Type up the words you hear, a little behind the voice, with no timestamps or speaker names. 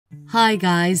Hi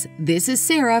guys, this is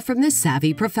Sarah from The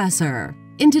Savvy Professor.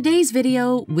 In today's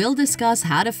video, we'll discuss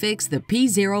how to fix the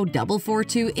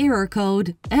P0442 error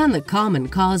code and the common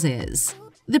causes.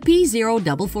 The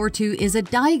P0442 is a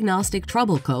Diagnostic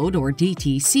Trouble Code, or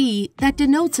DTC, that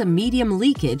denotes a medium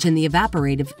leakage in the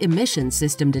Evaporative Emission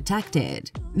System detected.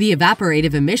 The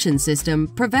Evaporative Emission System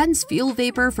prevents fuel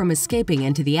vapor from escaping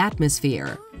into the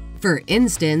atmosphere. For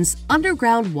instance,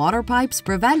 underground water pipes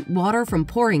prevent water from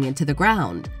pouring into the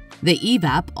ground. The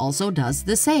EVAP also does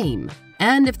the same.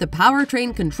 And if the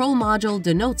Powertrain Control Module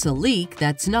denotes a leak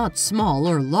that's not small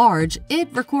or large, it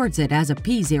records it as a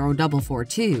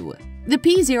P0442. The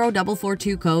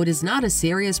P0442 code is not a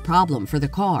serious problem for the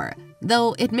car,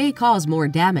 though it may cause more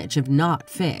damage if not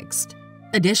fixed.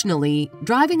 Additionally,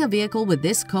 driving a vehicle with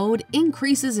this code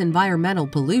increases environmental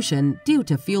pollution due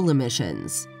to fuel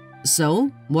emissions. So,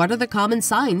 what are the common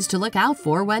signs to look out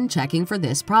for when checking for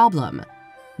this problem?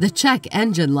 The check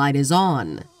engine light is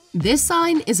on. This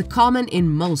sign is common in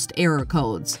most error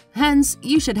codes, hence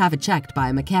you should have it checked by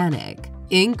a mechanic.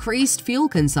 Increased fuel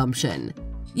consumption.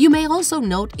 You may also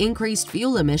note increased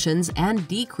fuel emissions and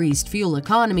decreased fuel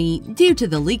economy due to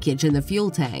the leakage in the fuel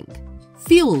tank.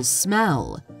 Fuel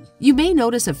smell. You may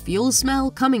notice a fuel smell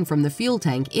coming from the fuel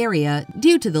tank area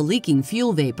due to the leaking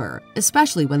fuel vapor,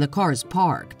 especially when the car is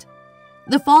parked.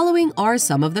 The following are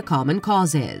some of the common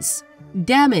causes: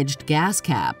 damaged gas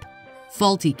cap,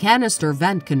 faulty canister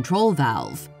vent control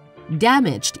valve,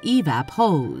 damaged EVAP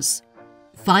hose.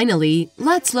 Finally,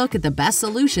 let's look at the best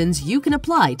solutions you can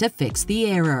apply to fix the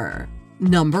error.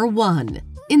 Number 1.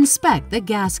 Inspect the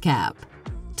gas cap.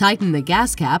 Tighten the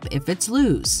gas cap if it's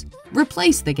loose.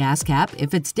 Replace the gas cap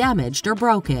if it's damaged or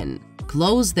broken.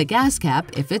 Close the gas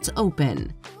cap if it's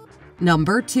open.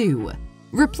 Number 2.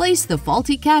 Replace the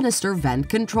faulty canister vent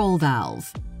control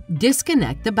valve.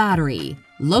 Disconnect the battery.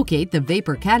 Locate the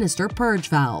vapor canister purge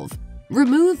valve.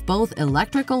 Remove both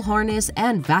electrical harness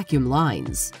and vacuum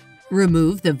lines.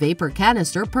 Remove the vapor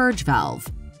canister purge valve.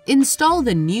 Install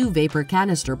the new vapor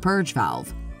canister purge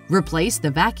valve. Replace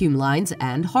the vacuum lines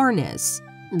and harness.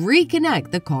 Reconnect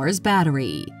the car's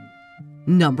battery.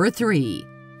 Number 3.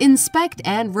 Inspect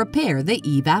and repair the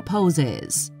EVAP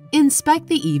hoses. Inspect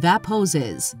the EVAP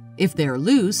hoses. If they're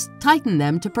loose, tighten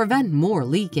them to prevent more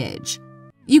leakage.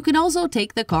 You can also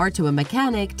take the car to a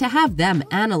mechanic to have them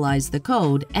analyze the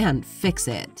code and fix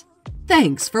it.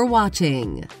 Thanks for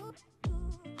watching.